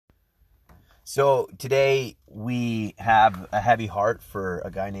So today we have a heavy heart for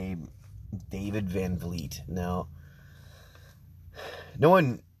a guy named David Van Vliet. Now, no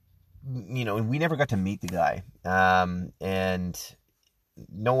one, we never got to meet the guy, and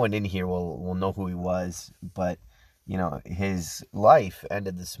no one in here will know who he was. But his life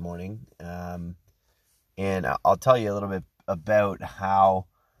ended this morning, and I'll tell you a little bit about how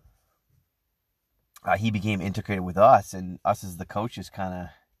he became integrated with us, and us as the coaches kind of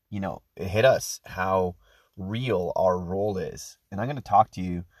it hit us how real our role is. And I'm going to talk to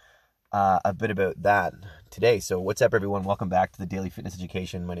you a bit about that today. So what's up, everyone? Welcome back to the Daily Fitness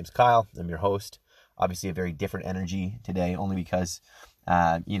Education. My name's Kyle. I'm your host. Obviously a very different energy today, only because,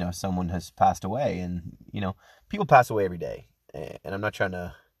 someone has passed away, and, people pass away every day. And I'm not trying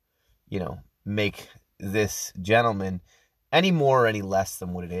to, make this gentleman any more or any less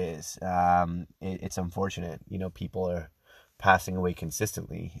than what it is. It's unfortunate. People are passing away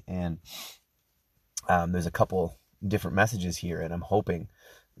consistently, and there's a couple different messages here, and I'm hoping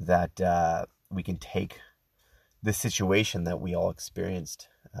that we can take the situation that we all experienced,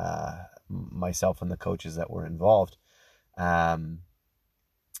 myself and the coaches that were involved, and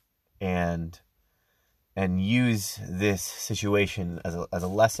use this situation as a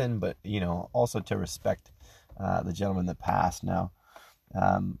lesson, but also to respect the gentleman that passed. Now,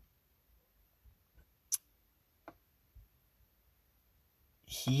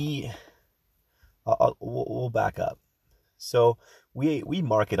 we'll back up. So we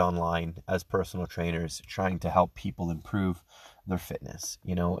market online as personal trainers, trying to help people improve their fitness,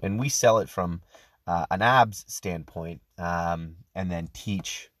 and we sell it from an abs standpoint, and then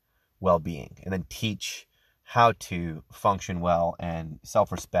teach well-being, and then teach how to function well, and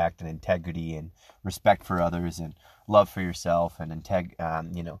self-respect and integrity and respect for others and love for yourself, and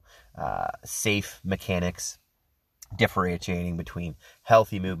safe mechanics, differentiating between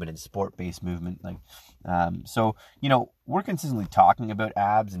healthy movement and sport-based movement. We're consistently talking about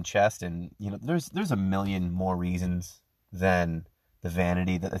abs and chest, and there's a million more reasons than the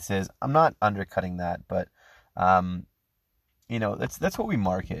vanity that this is. I'm not undercutting that, but that's what we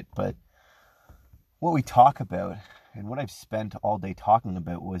market. But what we talk about, and what I've spent all day talking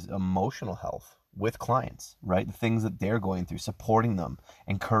about, was emotional health with clients, right? The things that they're going through, supporting them,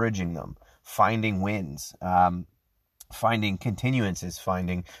 encouraging them, finding wins, finding continuances,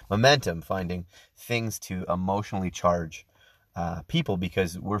 finding momentum, finding things to emotionally charge people,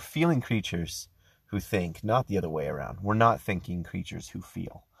 because we're feeling creatures who think, not the other way around. We're not thinking creatures who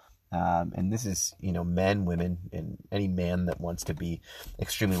feel. And this is, men, women, and any man that wants to be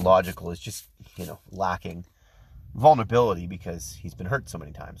extremely logical is just, lacking vulnerability because he's been hurt so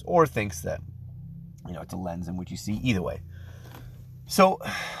many times, or thinks that, it's a lens in which you see. Either way. So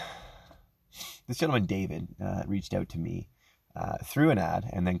this gentleman, David, reached out to me through an ad,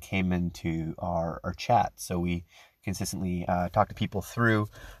 and then came into our chat. So we consistently talk to people through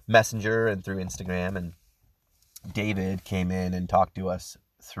Messenger and through Instagram, and David came in and talked to us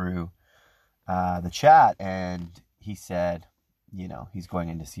through the chat, and he said, he's going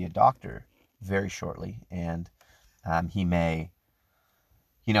in to see a doctor very shortly, and he may,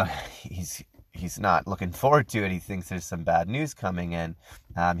 he's not looking forward to it. He thinks there's some bad news coming, and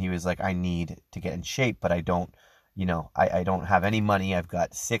he was like, I need to get in shape, but I don't, I don't have any money. I've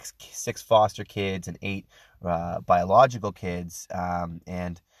got six foster kids and 8 biological kids,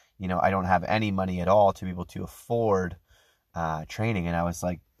 and I don't have any money at all to be able to afford training. And I was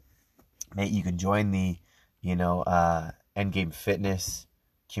like, mate, you can join the Endgame Fitness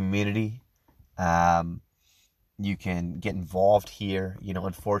community. You can get involved here.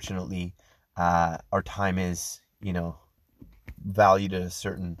 Unfortunately, our time is valued at a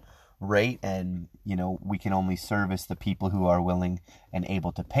certain rate, and we can only service the people who are willing and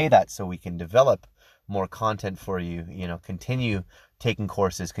able to pay that, so we can develop more content for you, continue taking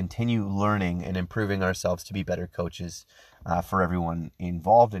courses, continue learning and improving ourselves to be better coaches for everyone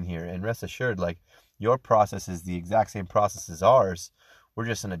involved in here. And rest assured, your process is the exact same process as ours. We're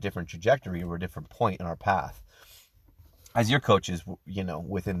just in a different trajectory, or a different point in our path. As your coaches,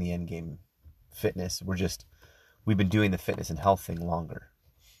 within the Endgame Fitness, we've been doing the fitness and health thing longer.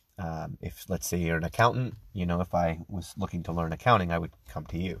 If, let's say, you're an accountant, if I was looking to learn accounting, I would come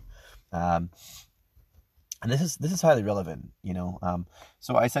to you. And this is highly relevant,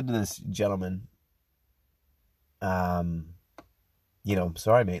 So I said to this gentleman,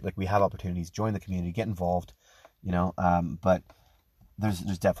 sorry, mate, we have opportunities, join the community, get involved, but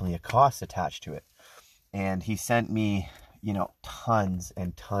there's definitely a cost attached to it. And he sent me, tons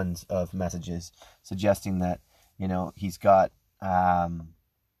and tons of messages suggesting that, he's got a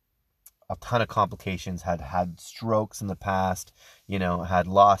ton of complications, had strokes in the past, had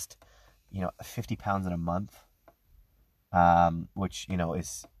lost 50 pounds in a month, which,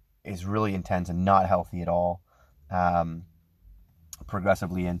 is really intense and not healthy at all,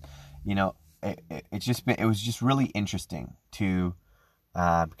 progressively. And, it was just really interesting to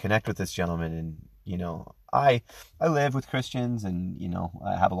connect with this gentleman. And, I live with Christians, and,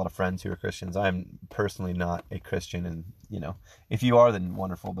 I have a lot of friends who are Christians. I'm personally not a Christian, and, if you are, then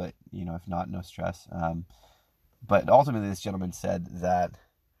wonderful, but, if not, no stress. But ultimately this gentleman said that,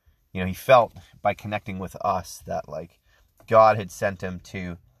 he felt by connecting with us that, like, God had sent him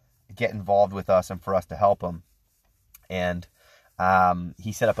to get involved with us and for us to help him. And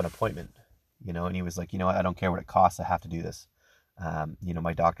he set up an appointment, and he was like, I don't care what it costs. I have to do this.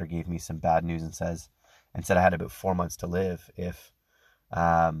 My doctor gave me some bad news and said I had about 4 months to live if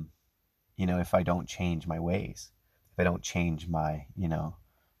I don't change my ways, if I don't change my,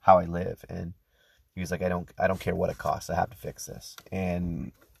 how I live. And he was like, I don't care what it costs. I have to fix this.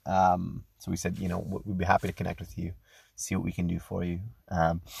 And so we said, we'd be happy to connect with you, see what we can do for you.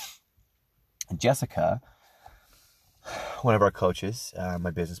 And Jessica, one of our coaches,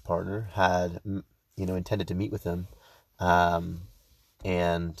 my business partner, had, intended to meet with him.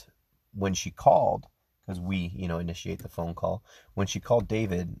 And when she called, because we, initiate the phone call, when she called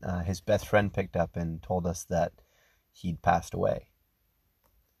David, his best friend picked up and told us that he'd passed away.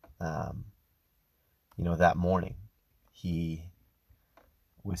 That morning, he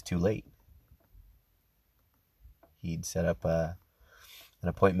was too late. He'd set up an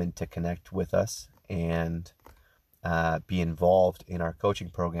appointment to connect with us and be involved in our coaching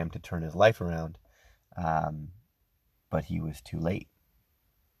program to turn his life around. But he was too late,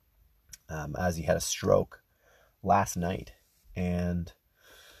 as he had a stroke last night. And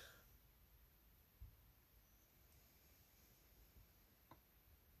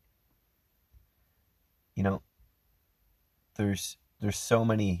there's so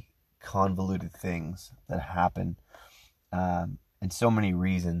many convoluted things that happen, and so many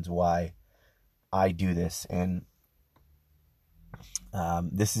reasons why I do this. And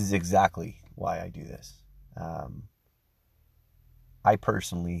this is exactly why I do this. I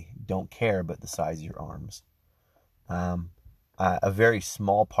personally don't care about the size of your arms. A very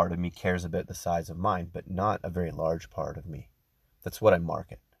small part of me cares about the size of mine, but not a very large part of me. That's what I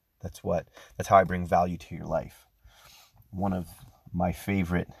market. That's how I bring value to your life. One of my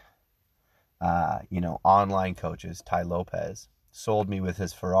favorite, online coaches, Tai Lopez, sold me with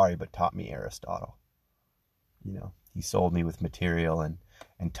his Ferrari, but taught me Aristotle. He sold me with material and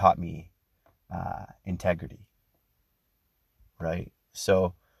taught me integrity. Right?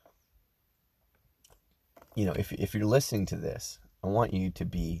 So, if you're listening to this, I want you to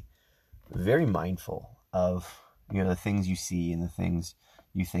be very mindful of, the things you see and the things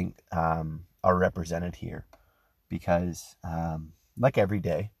you think are represented here. Because, like every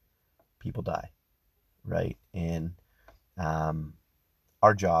day, people die, right? And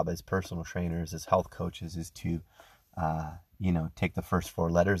our job as personal trainers, as health coaches, is to, take the first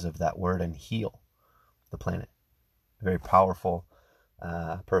 4 letters of that word and heal the planet. A very powerful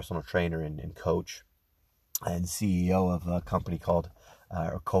personal trainer and coach and CEO of a company called,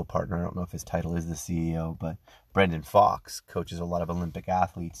 or co-partner, I don't know if his title is the CEO, but Brendan Fox coaches a lot of Olympic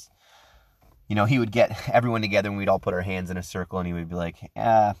athletes. He would get everyone together and we'd all put our hands in a circle, and he would be like,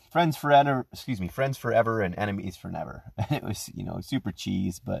 friends forever and enemies for never. And it was, super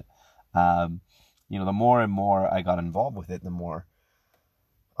cheese, but, the more and more I got involved with it, the more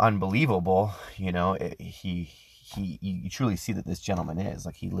unbelievable, you truly see that this gentleman is.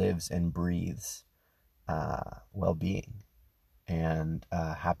 Like, he lives and breathes well-being and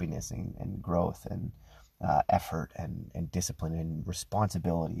happiness and growth and effort and discipline and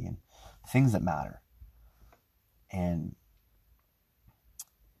responsibility and things that matter. And,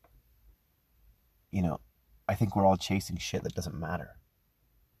 I think we're all chasing shit that doesn't matter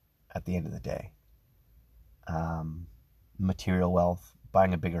at the end of the day. Material wealth,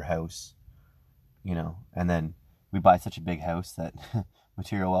 buying a bigger house, and then we buy such a big house that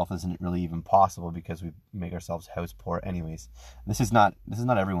material wealth isn't really even possible because we make ourselves house poor anyways. This is not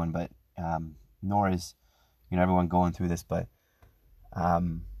everyone, but nor is everyone going through this, but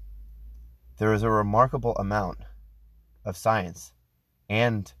there is a remarkable amount of science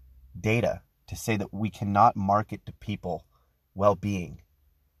and data to say that we cannot market to people well-being,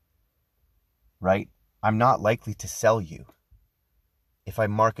 right? I'm not likely to sell you if I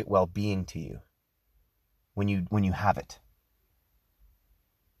market well-being to you when you have it,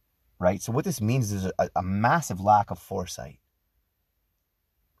 right? So what this means is a massive lack of foresight,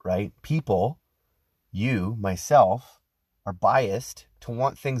 right? People, you, myself, are biased to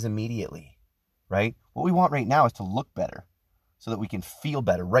want things immediately, right? What we want right now is to look better so that we can feel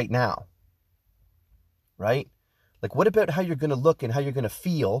better right now. right? Like, what about how you're going to look and how you're going to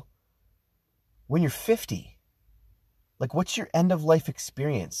feel when you're 50? Like, what's your end of life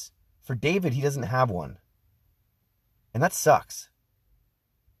experience? For David, he doesn't have one. And that sucks.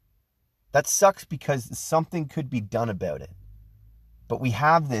 That sucks because something could be done about it. But we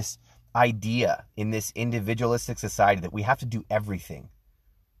have this idea in this individualistic society that we have to do everything.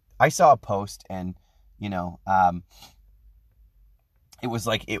 I saw a post and, it was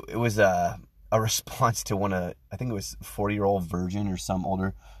like, it was a response to I think it was 40-Year-Old Virgin or some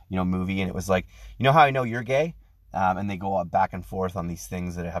older, movie. And it was like, you know how I know you're gay? And they go back and forth on these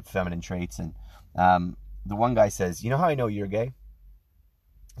things that have feminine traits. And the one guy says, you know how I know you're gay?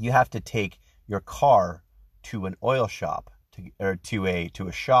 You have to take your car to an oil shop to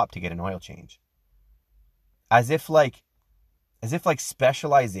a shop to get an oil change. As if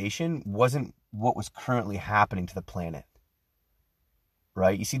specialization wasn't what was currently happening to the planet.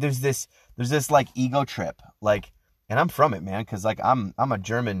 Right? You see, there's this like ego trip, like, and I'm from it, man, because like I'm a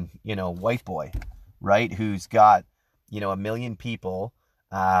German, white boy, right? Who's got, 1 million people,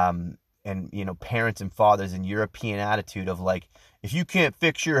 and parents and fathers and European attitude of like, if you can't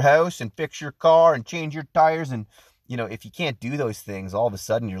fix your house and fix your car and change your tires and, if you can't do those things, all of a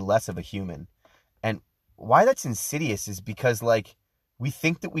sudden you're less of a human. And why that's insidious is because like we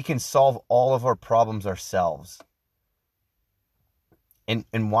think that we can solve all of our problems ourselves.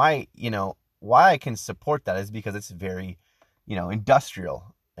 And why I can support that is because it's very,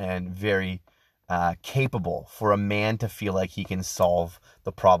 industrial and very capable for a man to feel like he can solve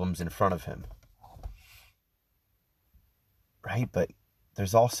the problems in front of him. Right? But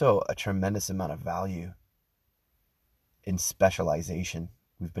there's also a tremendous amount of value in specialization.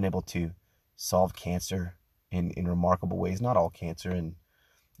 We've been able to solve cancer in remarkable ways. Not all cancer. And,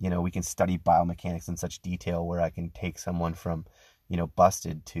 we can study biomechanics in such detail where I can take someone from,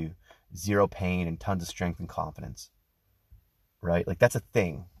 busted to zero pain and tons of strength and confidence. Right? Like, that's a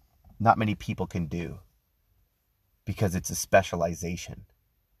thing not many people can do because it's a specialization.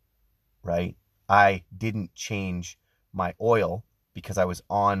 Right? I didn't change my oil because I was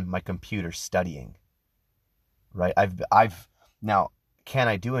on my computer studying. Right? I've now, can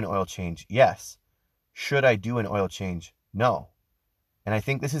I do an oil change? Yes. Should I do an oil change? No. And I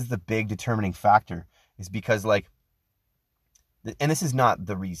think this is the big determining factor, is because like, and this is not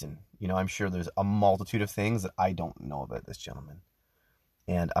the reason, I'm sure there's a multitude of things that I don't know about this gentleman,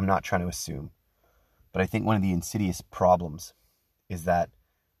 and I'm not trying to assume, but I think one of the insidious problems is that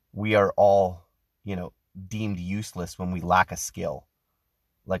we are all, deemed useless when we lack a skill.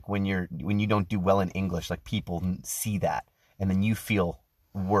 Like when you don't do well in English, like people see that and then you feel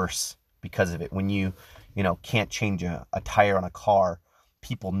worse because of it. When you can't change a tire on a car,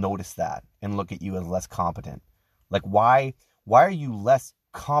 people notice that and look at you as less competent. Like why are you less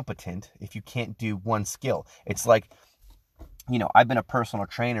competent if you can't do one skill? It's like, I've been a personal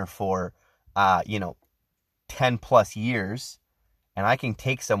trainer for 10 plus years, and I can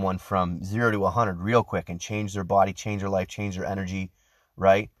take someone from 0 to 100 real quick and change their body, change their life, change their energy,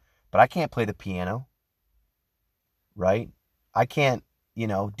 right? But I can't play the piano, right? I can't,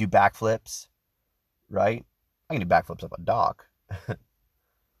 do backflips, right? I can do backflips up a dock.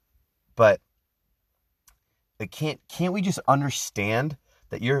 But can't we just understand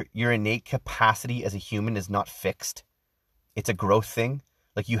that your innate capacity as a human is not fixed? It's a growth thing.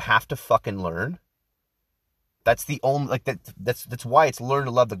 Like, you have to fucking learn. That's the only, like, that's why it's learn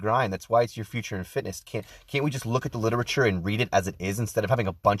to love the grind. That's why it's your future in fitness. Can't we just look at the literature and read it as it is instead of having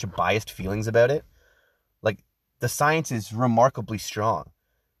a bunch of biased feelings about it? Like, the science is remarkably strong.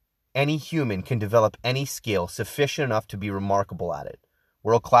 Any human can develop any skill sufficient enough to be remarkable at it.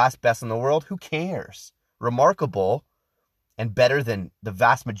 World class, best in the world, who cares? Remarkable and better than the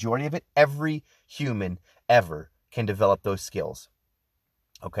vast majority of it, every human ever can develop those skills.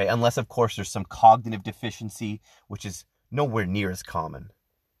 Okay, unless of course there's some cognitive deficiency, which is nowhere near as common,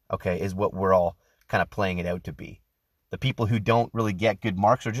 okay, is what we're all kind of playing it out to be. The people who don't really get good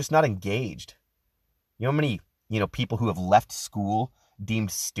marks are just not engaged. You know how many, people who have left school deemed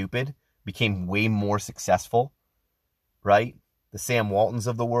stupid became way more successful, right? The Sam Waltons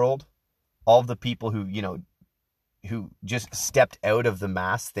of the world, all of the people who just stepped out of the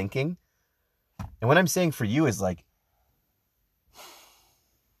mass thinking. And what I'm saying for you is like,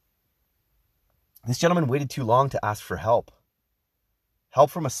 this gentleman waited too long to ask for help. Help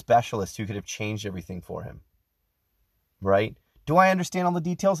from a specialist who could have changed everything for him. Right? Do I understand all the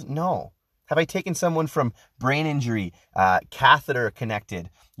details? No. Have I taken someone from brain injury, catheter connected,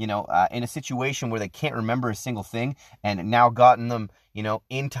 in a situation where they can't remember a single thing, and now gotten them,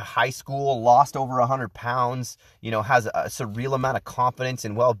 into high school, lost over 100 pounds, has a surreal amount of confidence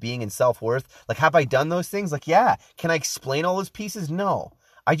and well-being and self-worth. Like, have I done those things? Like, yeah. Can I explain all those pieces? No.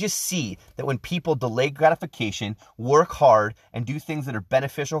 I just see that when people delay gratification, work hard, and do things that are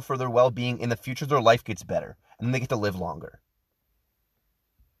beneficial for their well-being, in the future, their life gets better and then they get to live longer.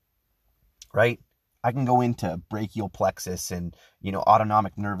 Right? I can go into brachial plexus and,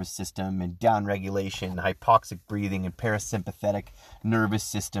 autonomic nervous system and downregulation, hypoxic breathing and parasympathetic nervous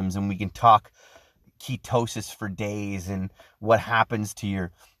systems. And we can talk ketosis for days and what happens to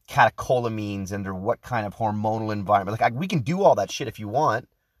your catecholamines under what kind of hormonal environment. Like, we can do all that shit if you want,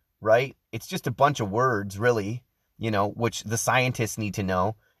 right? It's just a bunch of words, really, which the scientists need to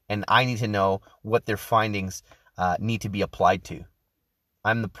know. And I need to know what their findings need to be applied to.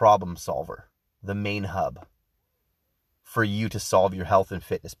 I'm the problem solver, the main hub for you to solve your health and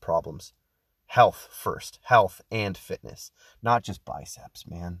fitness problems. Health first, health and fitness, not just biceps,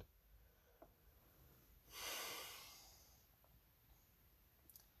 man.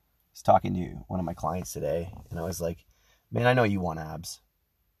 I was talking to one of my clients today, and I was like, man, I know you want abs,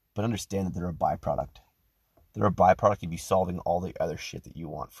 but understand that they're a byproduct. They're a byproduct of you solving all the other shit that you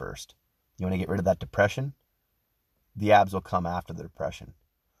want first. You want to get rid of that depression? The abs will come after the depression.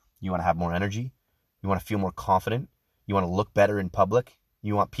 You want to have more energy? You want to feel more confident? You want to look better in public?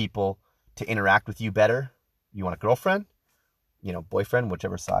 You want people to interact with you better? You want a girlfriend? Boyfriend,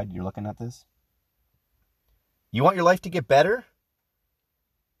 whichever side you're looking at this. You want your life to get better?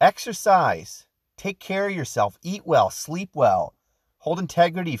 Exercise. Take care of yourself. Eat well. Sleep well. Hold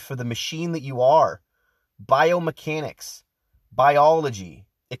integrity for the machine that you are. Biomechanics. Biology.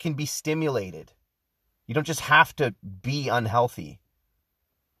 It can be stimulated. You don't just have to be unhealthy.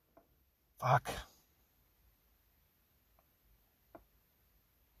 Fuck.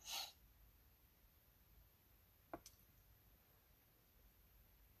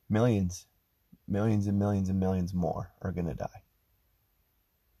 Millions and millions and millions more are going to die.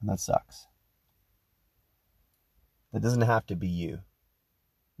 And that sucks. That doesn't have to be you.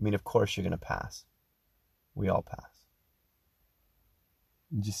 I mean, of course you're going to pass. We all pass.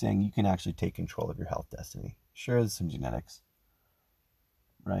 I'm just saying you can actually take control of your health destiny. Sure, there's some genetics.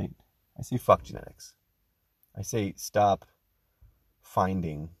 Right? I say fuck genetics. I say stop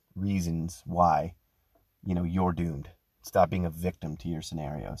finding reasons why, you're doomed. Stop being a victim to your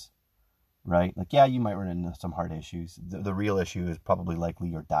scenarios. Right? Like, yeah, you might run into some hard issues. The real issue is probably likely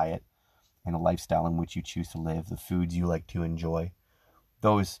your diet and a lifestyle in which you choose to live, the foods you like to enjoy.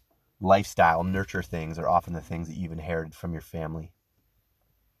 Those lifestyle nurture things are often the things that you've inherited from your family.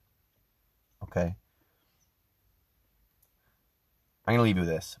 Okay? I'm going to leave you with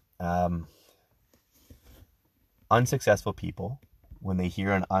this. Unsuccessful people, when they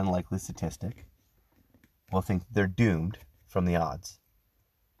hear an unlikely statistic, will think they're doomed from the odds.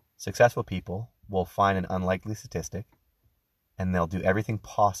 Successful people will find an unlikely statistic and they'll do everything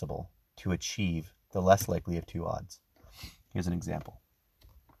possible to achieve the less likely of two odds. Here's an example.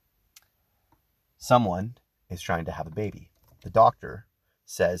 Someone is trying to have a baby. The doctor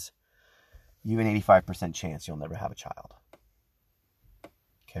says, you have an 85% chance you'll never have a child.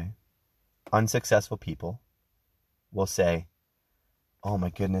 Okay? Unsuccessful people will say, oh my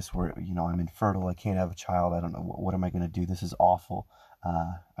goodness, I'm infertile. I can't have a child. I don't know. What am I going to do? This is awful.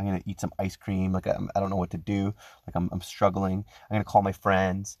 I'm going to eat some ice cream. Like, I don't know what to do. Like, I'm struggling. I'm going to call my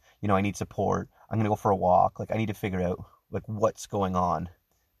friends. I need support. I'm going to go for a walk. Like, I need to figure out, like, what's going on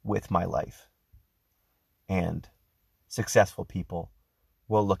with my life. And successful people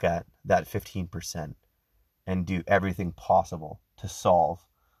will look at that 15% and do everything possible to solve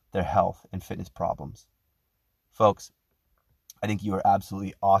their health and fitness problems. Folks, I think you are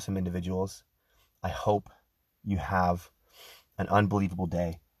absolutely awesome individuals. I hope you have an unbelievable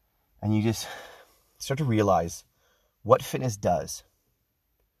day and you just start to realize what fitness does.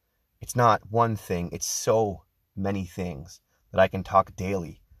 It's not one thing, it's so many things that I can talk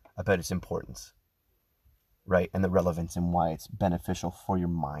daily about its importance, right? And the relevance and why it's beneficial for your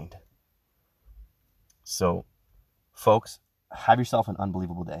mind. So, folks, have yourself an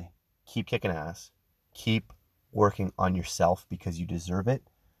unbelievable day. Keep kicking ass. Keep working on yourself because you deserve it.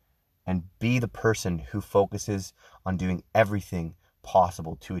 And be the person who focuses on doing everything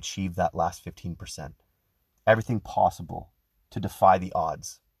possible to achieve that last 15%. Everything possible to defy the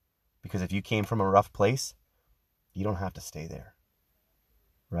odds. Because if you came from a rough place, you don't have to stay there.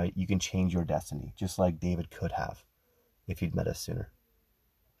 Right? You can change your destiny, just like David could have if he'd met us sooner.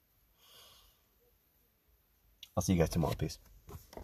 I'll see you guys tomorrow. Peace.